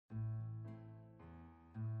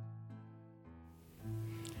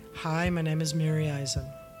Hi, my name is Miri Eisen.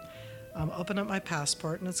 Open up my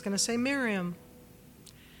passport and it's going to say Miriam.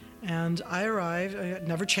 And I arrived, I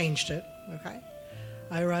never changed it, okay?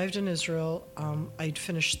 I arrived in Israel. I'd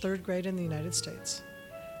finished third grade in the United States.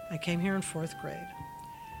 I came here in fourth grade.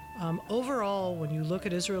 Overall, when you look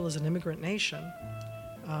at Israel as an immigrant nation,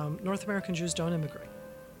 North American Jews don't immigrate.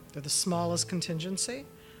 They're the smallest contingency.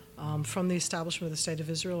 From the establishment of the State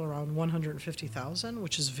of Israel, around 150,000,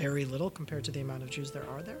 which is very little compared to the amount of Jews there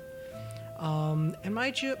are there. And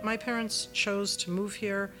my parents chose to move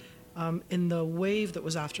here in the wave that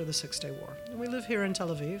was after the Six-Day War. And we live here in Tel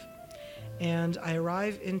Aviv. And I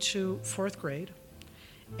arrive into fourth grade.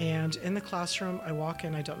 And in the classroom, I walk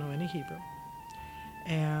in, I don't know any Hebrew.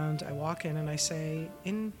 And I walk in and I say,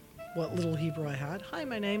 in what little Hebrew I had, hi,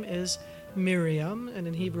 my name is Miriam, and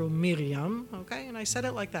in Hebrew, Miriam, okay? And I said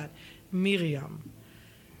it like that, Miriam.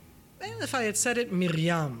 And if I had said it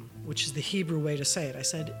Miriam, which is the Hebrew way to say it, I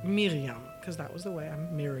said Miriam, because that was the way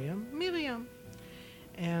I'm Miriam.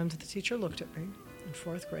 And the teacher looked at me in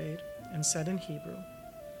fourth grade and said in Hebrew,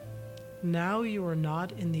 now you are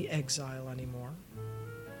not in the exile anymore.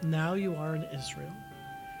 Now you are in Israel.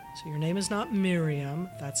 So your name is not Miriam,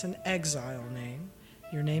 that's an exile name.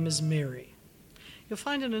 Your name is Miri. You'll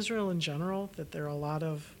find in Israel in general that there are a lot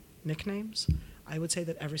of nicknames. I would say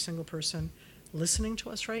that every single person listening to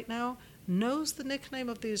us right now knows the nickname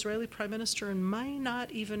of the Israeli Prime Minister and might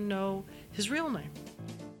not even know his real name.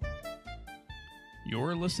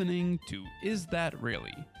 You're listening to Is That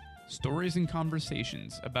Really? Stories and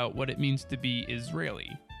conversations about what it means to be Israeli.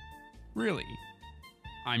 Really.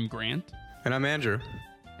 I'm Grant. And I'm Andrew.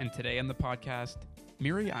 And today on the podcast,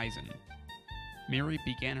 Miri Eisen. Miri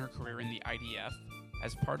began her career in the IDF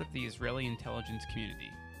as part of the Israeli intelligence community.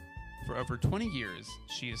 For over 20 years,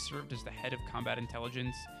 she has served as the head of combat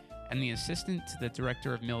intelligence and the assistant to the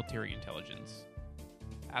director of military intelligence.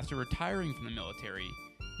 After retiring from the military,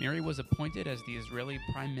 Miri was appointed as the Israeli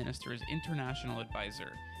Prime Minister's international advisor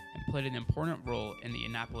and played an important role in the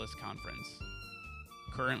Annapolis Conference.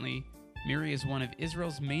 Currently, Miri is one of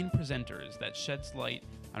Israel's main presenters that sheds light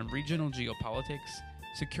on regional geopolitics,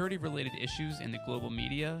 security-related issues in the global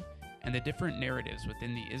media, and the different narratives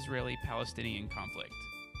within the Israeli-Palestinian conflict.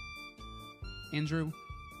 Andrew,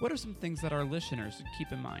 what are some things that our listeners should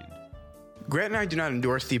keep in mind? Grant and I do not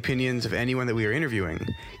endorse the opinions of anyone that we are interviewing.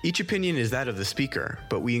 Each opinion is that of the speaker,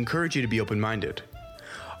 but we encourage you to be open-minded.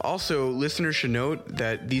 Also, listeners should note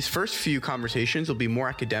that these first few conversations will be more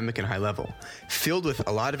academic and high level, filled with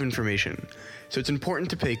a lot of information. So it's important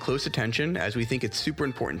to pay close attention, as we think it's super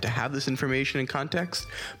important to have this information and context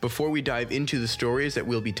before we dive into the stories that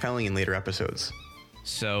we'll be telling in later episodes.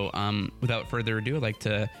 So, without further ado, I'd like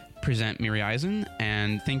to present Miri Eisen,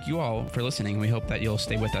 and thank you all for listening. We hope that you'll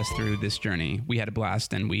stay with us through this journey. We had a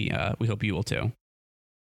blast, and we hope you will too.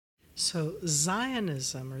 So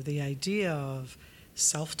Zionism, or the idea of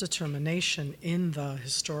self-determination in the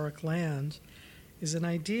historic land, is an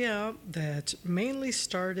idea that mainly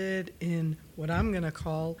started in what I'm going to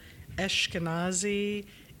call Ashkenazi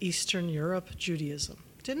Eastern Europe Judaism.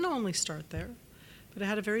 It didn't only start there, but it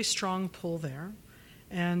had a very strong pull there.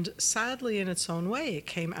 And sadly, in its own way, it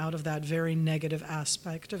came out of that very negative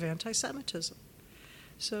aspect of anti-Semitism.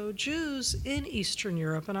 So Jews in Eastern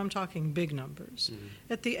Europe, and I'm talking big numbers,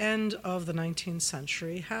 at the end of the 19th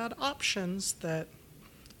century had options that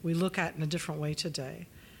we look at in a different way today.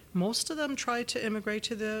 Most of them tried to immigrate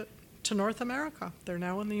to North America. They're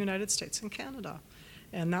now in the United States and Canada.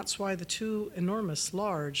 And that's why the two enormous,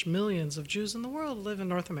 large millions of Jews in the world live in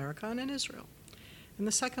North America and in Israel. And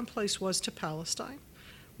the second place was to Palestine.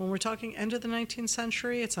 When we're talking end of the 19th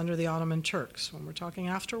century, it's under the Ottoman Turks. When we're talking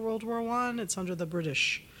after World War I, it's under the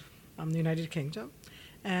British, the United Kingdom.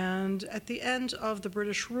 And at the end of the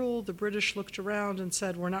British rule, the British looked around and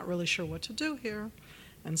said, we're not really sure what to do here.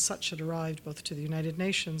 And such had arrived both to the United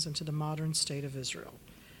Nations and to the modern state of Israel.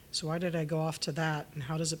 So why did I go off to that, and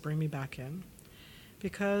how does it bring me back in?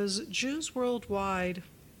 Because Jews worldwide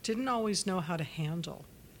didn't always know how to handle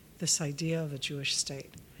this idea of a Jewish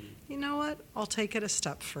state. You know what? I'll take it a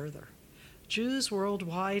step further. Jews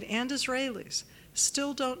worldwide and Israelis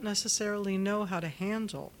still don't necessarily know how to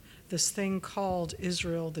handle this thing called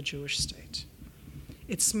Israel, the Jewish state.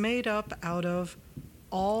 It's made up out of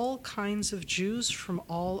all kinds of Jews from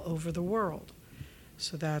all over the world.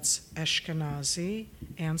 So that's Ashkenazi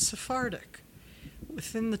and Sephardic.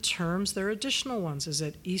 Within the terms, there are additional ones. Is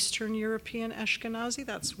it Eastern European Ashkenazi?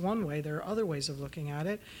 That's one way. There are other ways of looking at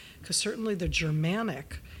it, because certainly the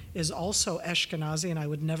Germanic is also Ashkenazi, and I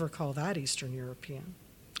would never call that Eastern European.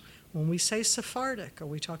 When we say Sephardic, are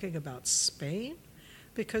we talking about Spain?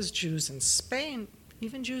 Because Jews in Spain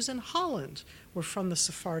Even Jews in Holland were from the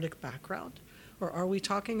Sephardic background. Or are we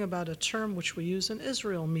talking about a term which we use in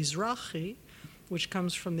Israel, Mizrahi, which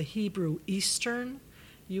comes from the Hebrew Eastern?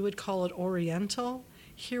 You would call it Oriental.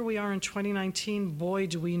 Here we are in 2019. Boy,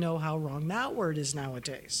 do we know how wrong that word is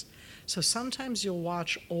nowadays. So sometimes you'll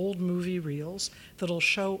watch old movie reels that'll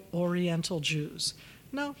show Oriental Jews.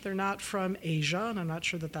 No, they're not from Asia, and I'm not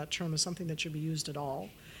sure that that term is something that should be used at all.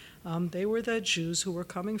 They were the Jews who were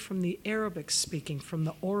coming from the Arabic speaking, from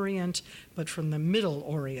the Orient, but from the Middle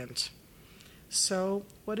Orient. So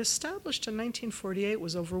what established in 1948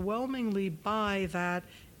 was overwhelmingly by that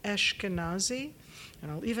Ashkenazi,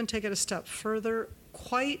 and I'll even take it a step further,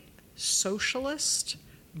 quite socialist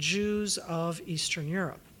Jews of Eastern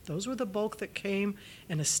Europe. Those were the bulk that came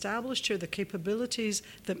and established here the capabilities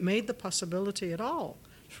that made the possibility at all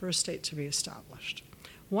for a state to be established.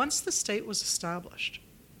 Once the state was established,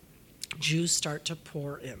 Jews start to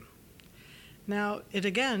pour in. Now, it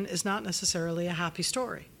again is not necessarily a happy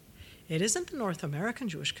story. It isn't the North American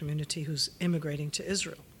Jewish community who's immigrating to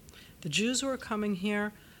Israel. The Jews who are coming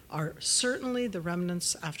here are certainly the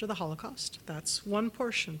remnants after the Holocaust. That's one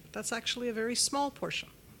portion. That's actually a very small portion.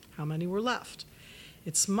 How many were left?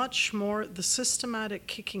 It's much more the systematic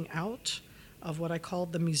kicking out of what I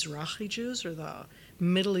called the Mizrahi Jews, or the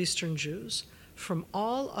Middle Eastern Jews, from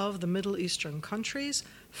all of the Middle Eastern countries,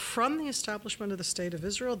 from the establishment of the State of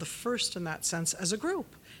Israel, the first in that sense as a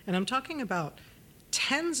group. And I'm talking about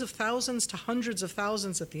tens of thousands to hundreds of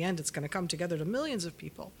thousands. At the end, it's going to come together to millions of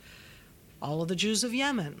people. All of the Jews of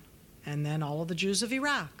Yemen, and then all of the Jews of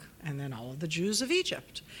Iraq, and then all of the Jews of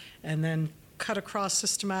Egypt, and then cut across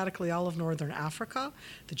systematically all of northern Africa,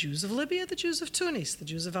 the Jews of Libya, the Jews of Tunis, the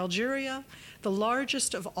Jews of Algeria. The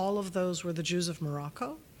largest of all of those were the Jews of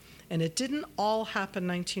Morocco. And it didn't all happen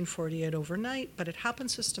 1948 overnight, but it happened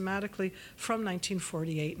systematically from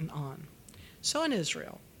 1948 and on. So in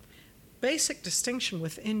Israel, basic distinction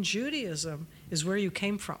within Judaism is where you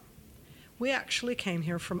came from. We actually came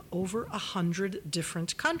here from over 100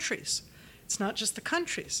 different countries. It's not just the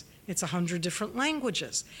countries. It's 100 different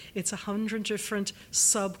languages. It's 100 different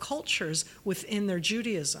subcultures within their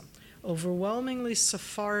Judaism, overwhelmingly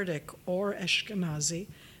Sephardic or Ashkenazi.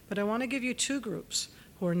 But I want to give you two groups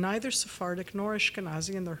who are neither Sephardic nor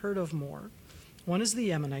Ashkenazi, and they're heard of more. One is the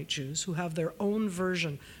Yemenite Jews, who have their own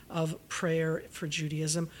version of prayer for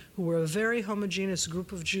Judaism, who were a very homogeneous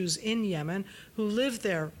group of Jews in Yemen who lived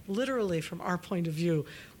there, literally from our point of view,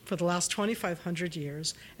 for the last 2,500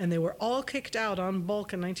 years, and they were all kicked out en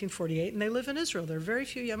bulk in 1948, and they live in Israel. There are very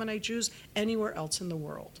few Yemenite Jews anywhere else in the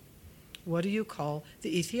world. What do you call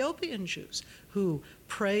the Ethiopian Jews, who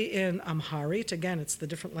pray in Amharic? Again, it's the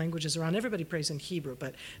different languages around. Everybody prays in Hebrew,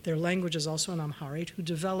 but their language is also in Amharic, who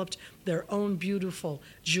developed their own beautiful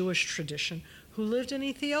Jewish tradition, who lived in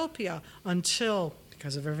Ethiopia until,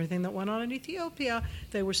 because of everything that went on in Ethiopia,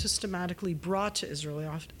 they were systematically brought to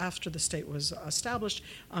Israel after the state was established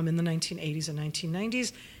in the 1980s and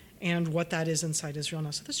 1990s, and what that is inside Israel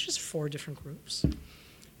now. So there's just 4 different groups.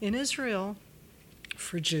 In Israel,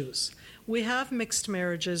 for Jews, we have mixed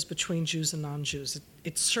marriages between Jews and non-Jews.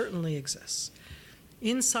 It certainly exists.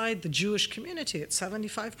 Inside the Jewish community, at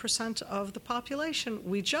 75% of the population,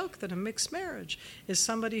 we joke that a mixed marriage is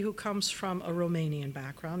somebody who comes from a Romanian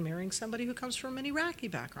background marrying somebody who comes from an Iraqi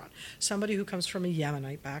background, somebody who comes from a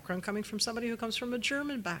Yemenite background coming from somebody who comes from a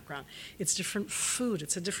German background. It's different food.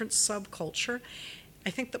 It's a different subculture. I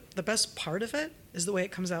think the best part of it is the way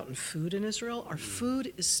it comes out in food in Israel. Our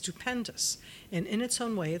food is stupendous. And in its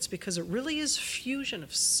own way, it's because it really is fusion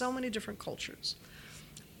of so many different cultures.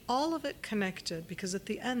 All of it connected, because at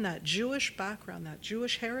the end, that Jewish background, that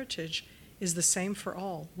Jewish heritage is the same for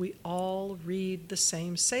all. We all read the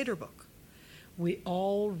same Seder book. We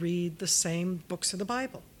all read the same books of the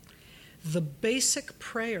Bible. The basic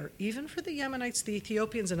prayer, even for the Yemenites, the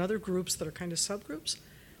Ethiopians, and other groups that are kind of subgroups,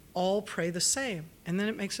 all pray the same. And then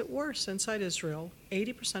it makes it worse. Inside Israel,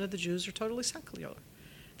 80% of the Jews are totally secular.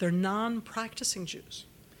 They're non-practicing Jews.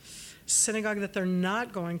 Synagogue that they're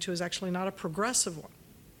not going to is actually not a progressive one.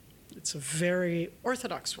 It's a very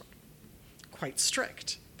orthodox one, quite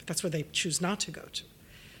strict, but that's where they choose not to go to.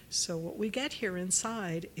 So what we get here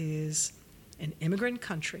inside is an immigrant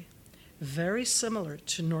country, very similar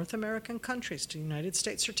to North American countries, to the United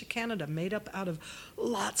States or to Canada, made up out of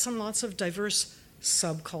lots and lots of diverse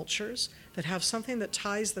subcultures that have something that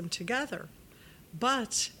ties them together.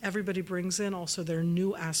 But everybody brings in also their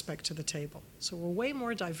new aspect to the table. So we're way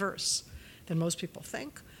more diverse than most people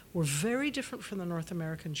think. We're very different from the North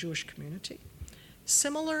American Jewish community.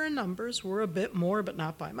 Similar in numbers, we're a bit more, but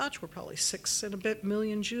not by much. We're probably 6 and a bit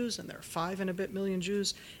million Jews, and there are 5 and a bit million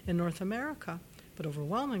Jews in North America. but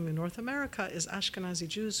overwhelmingly North America, is Ashkenazi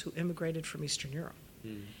Jews who immigrated from Eastern Europe.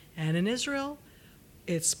 And in Israel,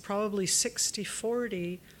 it's probably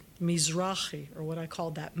 60-40 Mizrahi, or what I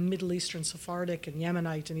call that Middle Eastern Sephardic and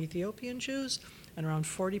Yemenite and Ethiopian Jews, and around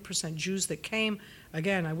 40% Jews that came,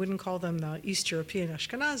 again, I wouldn't call them the East European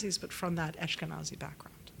Ashkenazis, but from that Ashkenazi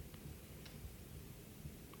background.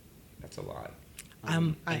 That's a lot.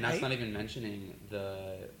 And that's not even mentioning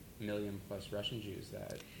the million-plus Russian Jews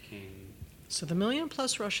that came. So the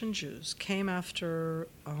million-plus Russian Jews came after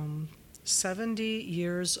 70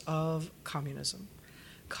 years of communism.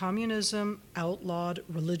 Communism outlawed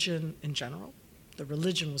religion in general. The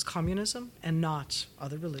religion was communism and not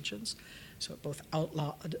other religions. So it both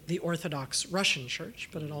outlawed the Orthodox Russian Church,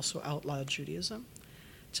 but it also outlawed Judaism.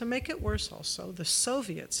 To make it worse also, the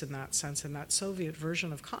Soviets, in that sense, in that Soviet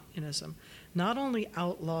version of communism, not only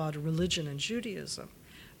outlawed religion and Judaism,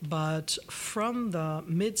 but from the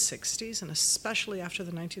mid-60s, and especially after the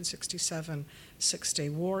 1967 Six-Day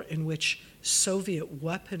War, in which Soviet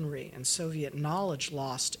weaponry and Soviet knowledge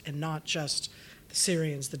lost, and not just the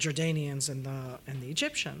Syrians, the Jordanians, and the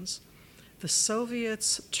Egyptians, the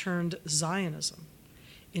Soviets turned Zionism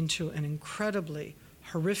into an incredibly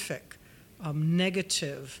horrific,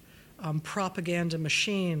 negative propaganda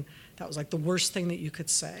machine that was like the worst thing that you could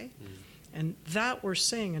say. And that we're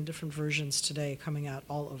seeing in different versions today coming out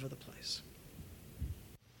all over the place.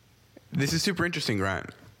 This is super interesting,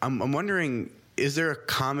 Grant. I'm wondering, is there a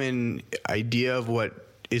common idea of what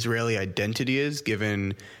Israeli identity is,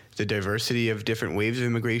 given the diversity of different waves of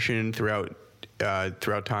immigration throughout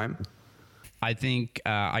time? I think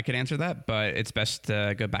I could answer that, but it's best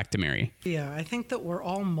to go back to Mary. Yeah, I think that we're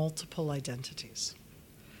all multiple identities.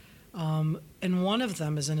 And one of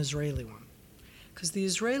them is an Israeli one. Because the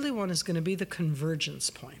Israeli one is going to be the convergence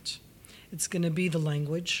point. It's going to be the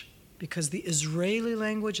language, because the Israeli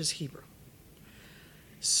language is Hebrew.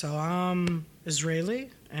 So I'm Israeli,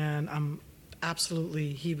 and I'm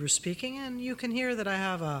absolutely Hebrew speaking, and you can hear that I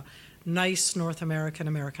have a nice North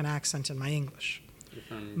American accent in my English. You're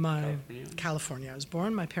from California. I was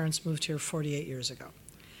born. My parents moved here 48 years ago.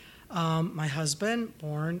 My husband,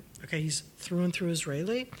 born, he's through and through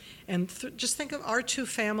Israeli. And just think of our two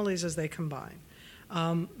families as they combine.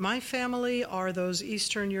 My family are those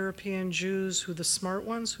Eastern European Jews the smart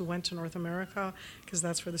ones who went to North America because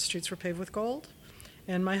that's where the streets were paved with gold.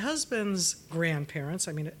 And my husband's grandparents,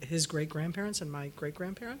 his great-grandparents and my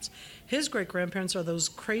great-grandparents, his great-grandparents are those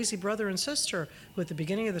crazy brother and sister who at the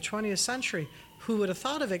beginning of the 20th century, who would have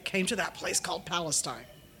thought of it, came to that place called Palestine.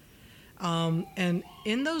 And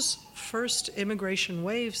in those first immigration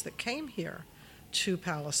waves that came here to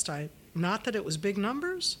Palestine, not that it was big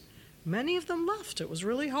numbers, many of them left. It was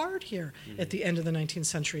really hard here at the end of the 19th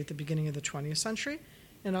century, at the beginning of the 20th century.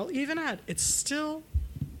 And I'll even add, it still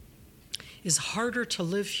is harder to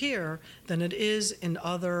live here than it is in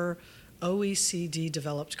other OECD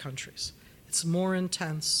developed countries. It's more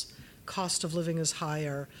intense. Cost of living is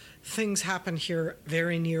higher. Things happen here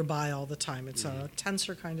very nearby all the time. It's a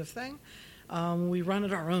tenser kind of thing. We run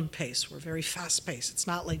at our own pace. We're very fast-paced. It's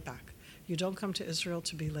not laid back. You don't come to Israel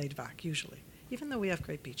to be laid back, usually, even though we have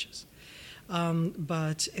great beaches.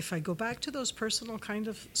 But if I go back to those personal kind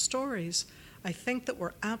of stories, I think that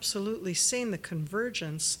we're absolutely seeing the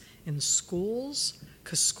convergence in schools,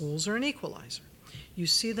 because schools are an equalizer. You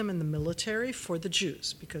see them in the military for the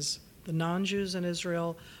Jews, because the non-Jews in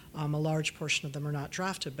Israel, a large portion of them are not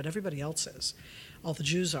drafted, but everybody else is. All the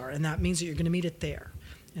Jews are, and that means that you're going to meet it there.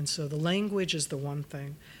 And so the language is the one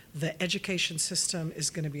thing. The education system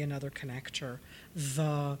is going to be another connector.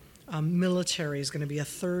 The military is going to be a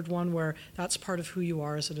third one, where that's part of who you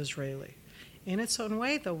are as an Israeli. In its own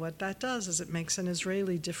way, though, what that does is it makes an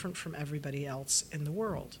Israeli different from everybody else in the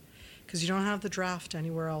world, because you don't have the draft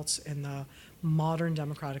anywhere else in the modern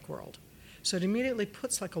democratic world. So it immediately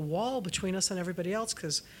puts like a wall between us and everybody else,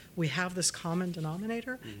 because we have this common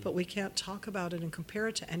denominator, but we can't talk about it and compare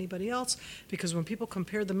it to anybody else, because when people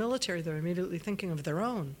compare the military, they're immediately thinking of their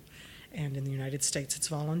own. And in the United States, it's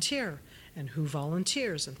volunteer. And who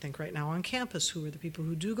volunteers? And think right now on campus, who are the people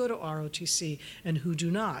who do go to ROTC and who do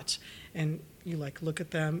not? And you look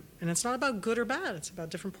at them, and it's not about good or bad. It's about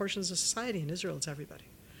different portions of society. In Israel, it's everybody.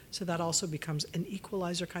 So that also becomes an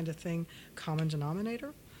equalizer kind of thing, common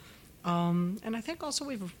denominator. And I think also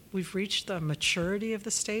we've reached the maturity of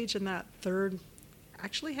the stage in that third,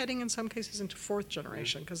 actually heading in some cases into fourth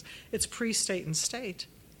generation, because it's pre-state and state,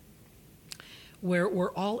 where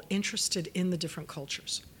we're all interested in the different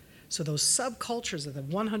cultures. So those subcultures of the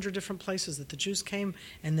 100 different places that the Jews came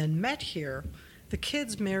and then met here, the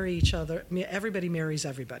kids marry each other. Everybody marries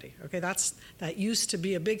everybody. That used to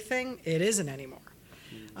be a big thing. It isn't anymore.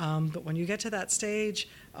 But when you get to that stage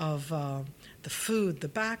of the food, the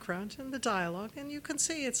background, and the dialogue, and you can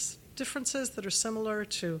see it's differences that are similar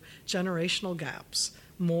to generational gaps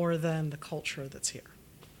more than the culture that's here.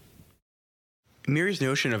 Miri's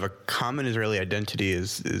notion of a common Israeli identity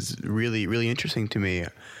is really, really interesting to me.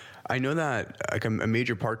 I know that like a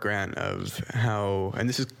major part grant of how, and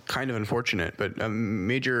this is kind of unfortunate, but a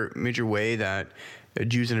major way that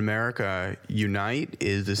Jews in America unite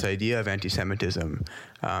is this idea of anti-Semitism,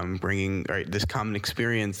 bringing this common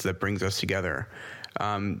experience that brings us together.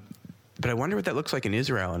 But I wonder what that looks like in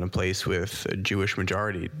Israel, in a place with a Jewish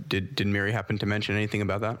majority. Did Miri happen to mention anything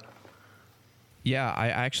about that? Yeah, I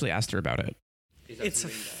actually asked her about it. It's a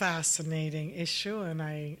fascinating issue, and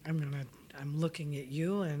I'm looking at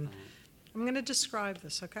you, and I'm going to describe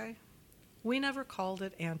this, okay? We never called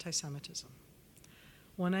it anti-Semitism.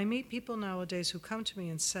 When I meet people nowadays who come to me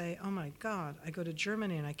and say, oh my God, I go to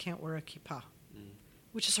Germany and I can't wear a kippah,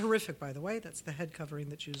 which is horrific, by the way. That's the head covering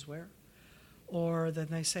that Jews wear. Or then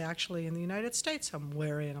they say, actually, in the United States I'm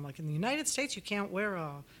wearing, and I'm like, in the United States you can't wear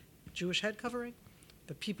a Jewish head covering?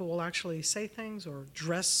 That people will actually say things or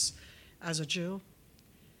dress as a Jew?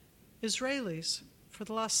 Israelis, for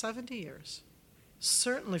the last 70 years,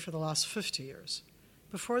 certainly for the last 50 years,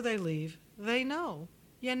 before they leave, they know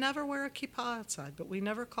you never wear a kippah outside, but we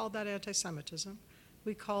never called that anti-Semitism.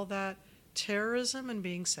 We call that terrorism and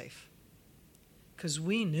being safe. Because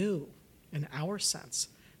we knew, in our sense,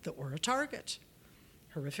 that we're a target.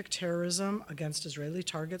 Horrific terrorism against Israeli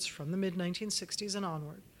targets from the mid-1960s and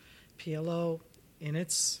onward. PLO, in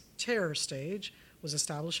its terror stage, was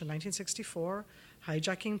established in 1964,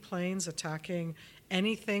 hijacking planes, attacking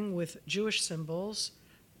anything with Jewish symbols,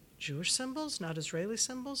 not Israeli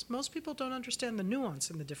symbols. Most people don't understand the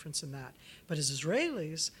nuance and the difference in that. But as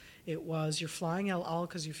Israelis, it was you're flying El Al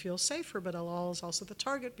because you feel safer, but El Al is also the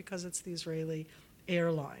target because it's the Israeli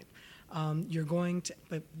airline.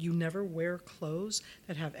 But you never wear clothes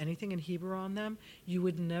that have anything in Hebrew on them. You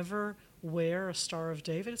would never wear a Star of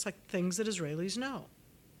David. It's like things that Israelis know.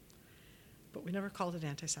 But we never called it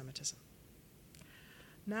anti-Semitism.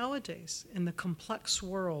 Nowadays, in the complex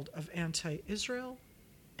world of anti-Israel,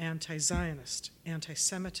 anti-Zionist,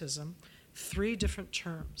 anti-Semitism, 3 different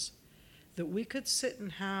terms, that we could sit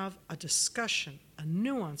and have a discussion, a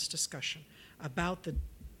nuanced discussion, about the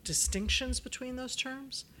distinctions between those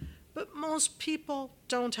terms. But most people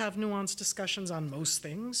don't have nuanced discussions on most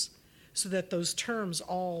things, so that those terms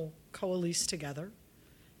all coalesce together.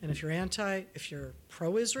 And if you're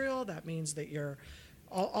pro-Israel, that means that you're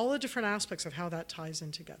all the different aspects of how that ties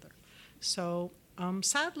in together. So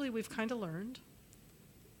sadly, we've kind of learned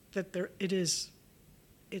that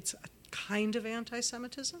it's a kind of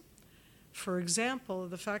anti-Semitism. For example,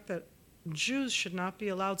 the fact that Jews should not be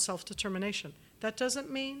allowed self-determination. That doesn't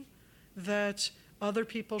mean that other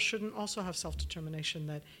people shouldn't also have self-determination,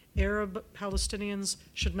 that Arab Palestinians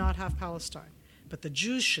should not have Palestine. But the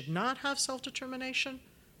Jews should not have self-determination.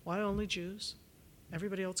 Why only Jews?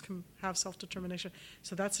 Everybody else can have self-determination.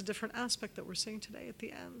 So that's a different aspect that we're seeing today at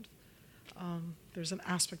the end. There's an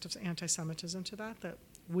aspect of anti-Semitism to that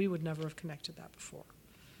we would never have connected that before.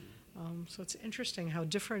 So it's interesting how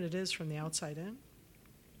different it is from the outside in.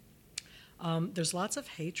 There's lots of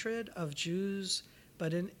hatred of Jews,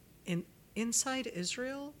 but inside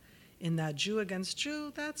Israel, in that Jew against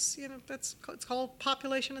Jew, it's called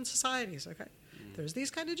population and societies, okay? There's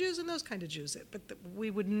these kind of Jews and those kind of Jews, but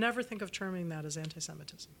we would never think of terming that as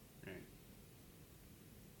anti-Semitism. Right.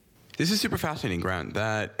 This is super fascinating, Grant,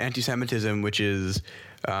 that anti-Semitism, which is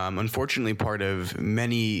unfortunately part of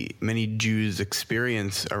many Jews'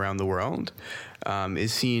 experience around the world,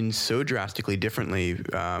 is seen so drastically differently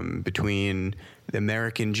between the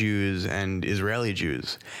American Jews and Israeli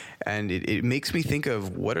Jews. And it makes me think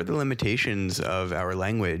of what are the limitations of our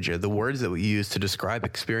language, the words that we use to describe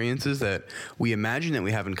experiences that we imagine that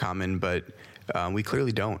we have in common, but we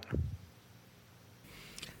clearly don't.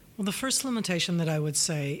 Well, the first limitation that I would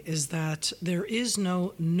say is that there is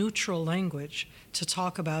no neutral language to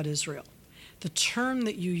talk about Israel. The term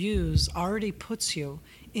that you use already puts you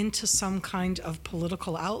into some kind of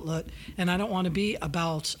political outlet, and I don't want to be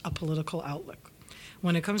about a political outlook.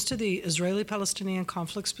 When it comes to the Israeli-Palestinian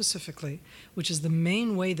conflict specifically, which is the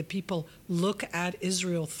main way that people look at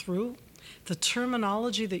Israel through, the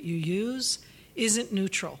terminology that you use isn't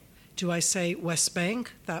neutral. Do I say West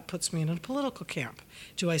Bank? That puts me in a political camp.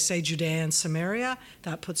 Do I say Judea and Samaria?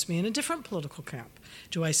 That puts me in a different political camp.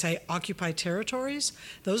 Do I say occupied territories?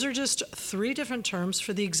 Those are just 3 different terms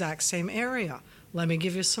for the exact same area. Let me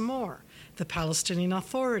give you some more. the Palestinian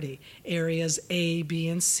Authority, areas A, B,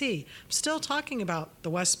 and C. I'm still talking about the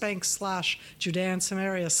West Bank / Judea and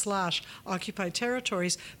Samaria / occupied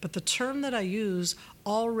territories, but the term that I use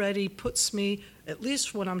already puts me, at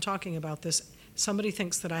least when I'm talking about this, somebody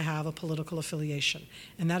thinks that I have a political affiliation.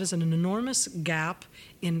 And that is an enormous gap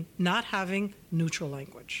in not having neutral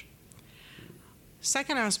language.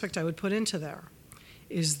 Second aspect I would put into there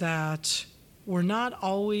is that we're not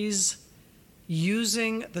always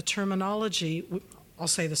using the terminology. I'll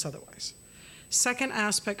say this otherwise. Second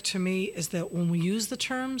aspect to me is that when we use the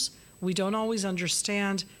terms, we don't always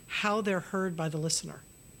understand how they're heard by the listener.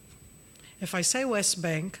 If I say West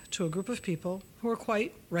Bank to a group of people who are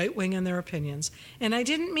quite right-wing in their opinions, and I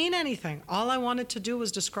didn't mean anything, all I wanted to do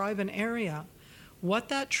was describe an area, what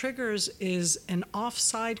that triggers is an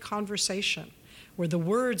offside conversation where the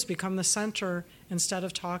words become the center instead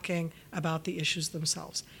of talking about the issues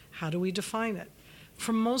themselves. How do we define it?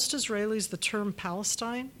 For most Israelis, the term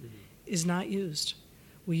Palestine is not used.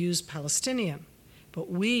 We use Palestinian. But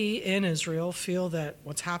we in Israel feel that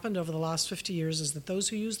what's happened over the last 50 years is that those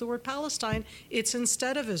who use the word Palestine, it's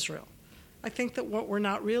instead of Israel. I think that what we're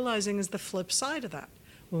not realizing is the flip side of that.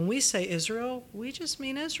 When we say Israel, we just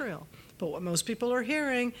mean Israel. But what most people are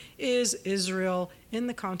hearing is Israel in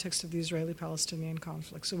the context of the Israeli-Palestinian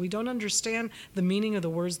conflict. So we don't understand the meaning of the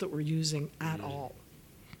words that we're using at all.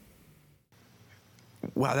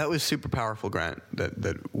 Wow, that was super powerful, Grant,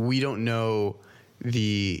 that we don't know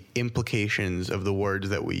the implications of the words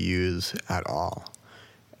that we use at all.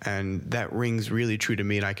 And that rings really true to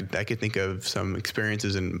me. And I could think of some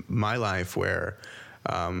experiences in my life where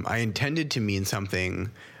I intended to mean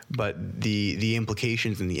something, but the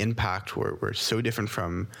implications and the impact were so different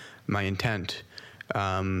from my intent.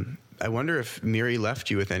 I wonder if Miri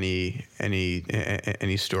left you with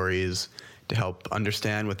any stories to help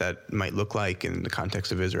understand what that might look like in the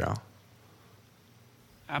context of Israel.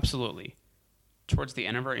 Absolutely. Towards the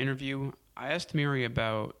end of our interview, I asked Miri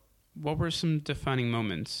about what were some defining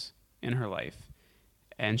moments in her life,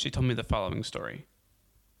 and she told me the following story.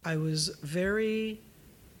 I was very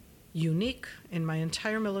unique in my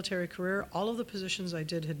entire military career. All of the positions I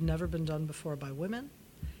did had never been done before by women,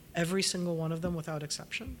 every single one of them without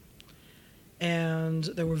exception. And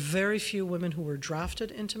there were very few women who were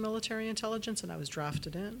drafted into military intelligence, and I was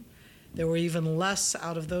drafted in. There were even less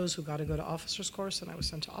out of those who got to go to officer's course, and I was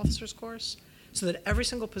sent to officer's course. So that every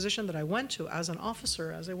single position that I went to as an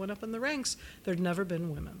officer, as I went up in the ranks, there'd never been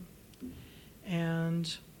women.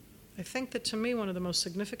 And I think that to me, one of the most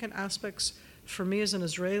significant aspects for me as an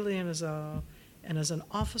Israeli and as an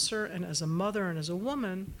officer and as a mother and as a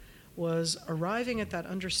woman was arriving at that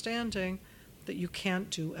understanding that you can't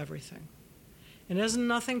do everything. And it has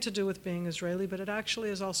nothing to do with being Israeli, but it actually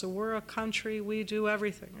is also, we're a country, we do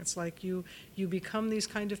everything. It's like you become these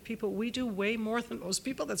kind of people. We do way more than most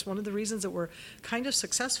people. That's one of the reasons that we're kind of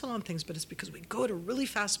successful on things, but it's because we go at a really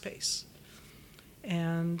fast pace.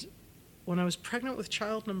 And when I was pregnant with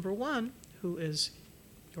child number 1, who is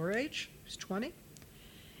your age, who's 20,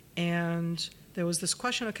 and there was this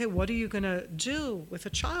question, okay, what are you going to do with a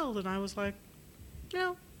child? And I was like,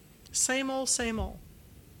 same old, same old.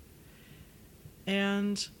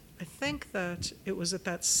 And I think that it was at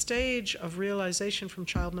that stage of realization from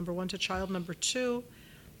child number 1 to child number 2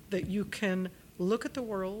 that you can look at the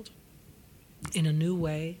world in a new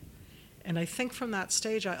way. And I think from that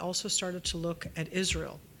stage, I also started to look at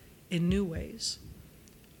Israel in new ways.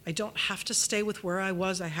 I don't have to stay with where I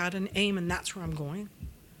was. I had an aim, and that's where I'm going.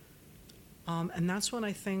 And that's when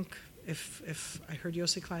I think, if I heard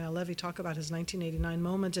Yossi Klein HaLevi talk about his 1989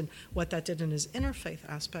 moment and what that did in his interfaith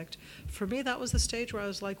aspect, for me that was the stage where I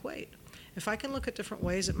was like, wait, if I can look at different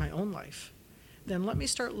ways at my own life, then let me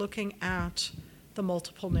start looking at the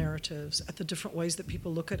multiple narratives, at the different ways that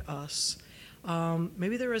people look at us.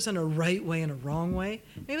 Maybe there isn't a right way and a wrong way.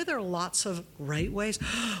 Maybe there are lots of right ways.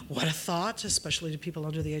 What a thought, especially to people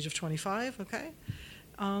under the age of 25, okay?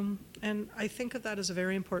 And I think of that as a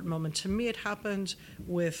very important moment. To me, it happened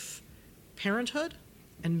with parenthood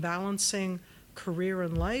and balancing career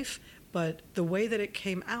and life, but the way that it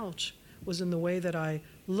came out was in the way that I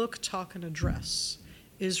look, talk, and address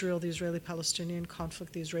Israel, the Israeli-Palestinian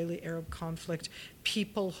conflict, the Israeli-Arab conflict,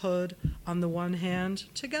 peoplehood on the one hand,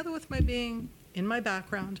 together with my being in my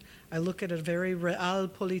background. I look at a very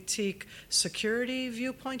realpolitik security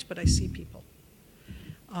viewpoint, but I see people.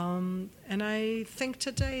 And I think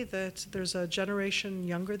today that there's a generation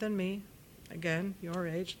younger than me, again, your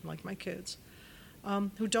age, like my kids,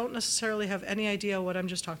 who don't necessarily have any idea what I'm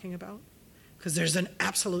just talking about, because there's an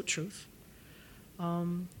absolute truth.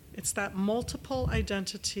 It's that multiple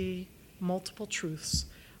identity, multiple truths.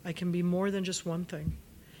 I can be more than just one thing.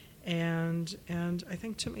 And I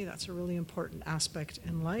think to me that's a really important aspect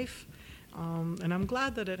in life. And I'm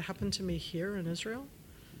glad that it happened to me here in Israel.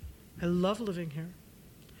 I love living here.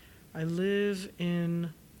 I live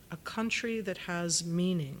in a country that has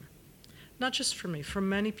meaning, not just for me, for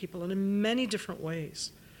many people and in many different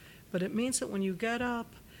ways. But it means that when you get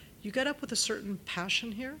up with a certain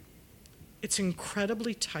passion here. It's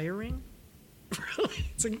incredibly tiring. Really,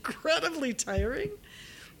 it's incredibly tiring.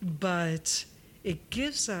 But it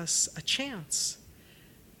gives us a chance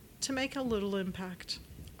to make a little impact.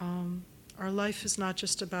 Our life is not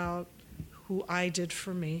just about who I did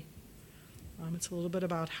for me. It's a little bit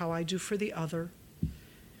about how I do for the other,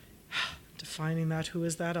 defining that, who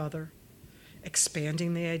is that other,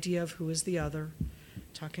 expanding the idea of who is the other,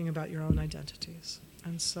 talking about your own identities.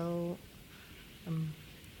 And so I'm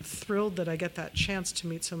thrilled that I get that chance to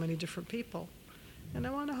meet so many different people. And I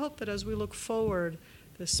want to hope that as we look forward,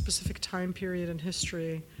 this specific time period in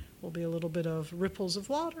history will be a little bit of ripples of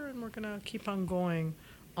water, and we're going to keep on going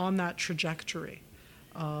on that trajectory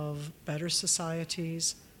of better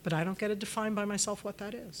societies. But I don't get to define by myself what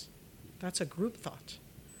that is. That's a group thought.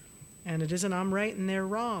 And it isn't I'm right and they're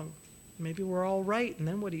wrong. Maybe we're all right, and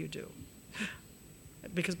then what do you do?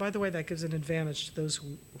 Because, by the way, that gives an advantage to those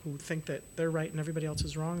who think that they're right and everybody else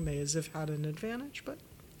is wrong. They as if had an advantage, but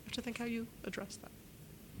you have to think how you address that.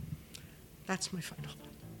 That's my final thought.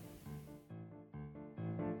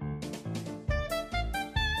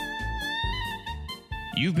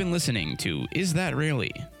 You've been listening to Is That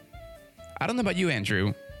Really? I don't know about you,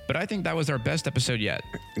 Andrew, but I think that was our best episode yet.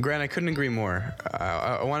 Grant, I couldn't agree more.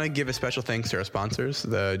 I want to give a special thanks to our sponsors,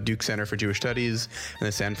 the Duke Center for Jewish Studies and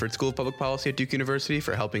the Sanford School of Public Policy at Duke University,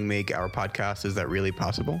 for helping make our podcast Is That Really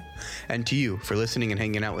possible, and to you for listening and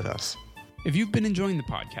hanging out with us. If you've been enjoying the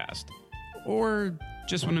podcast, or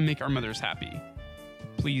just want to make our mothers happy,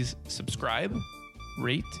 please subscribe,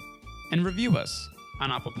 rate, and review us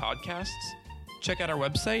on Apple Podcasts. Check out our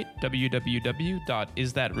website,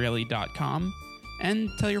 www.isthatreally.com, and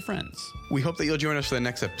tell your friends. We hope that you'll join us for the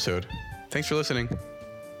next episode. Thanks for listening.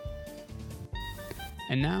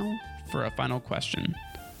 And now for a final question.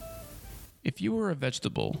 If you were a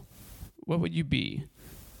vegetable, what would you be,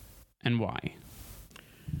 and why?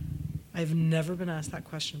 I've never been asked that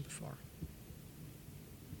question before.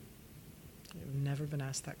 I've never been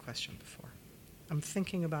asked that question before. I'm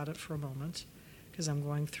thinking about it for a moment because I'm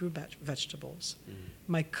going through vegetables.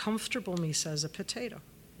 My comfortable me says a potato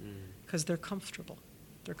because they're comfortable.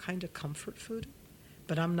 They're kind of comfort food,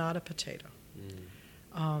 but I'm not a potato.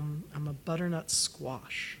 I'm a butternut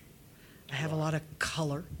squash. I have a lot of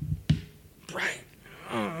color. Bright.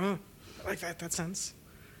 I like that sense.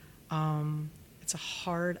 It's a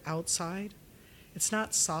hard outside. It's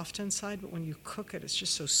not soft inside, but when you cook it, it's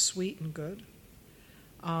just so sweet and good.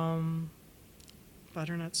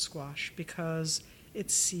 Butternut squash, because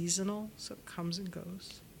it's seasonal, so it comes and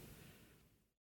goes.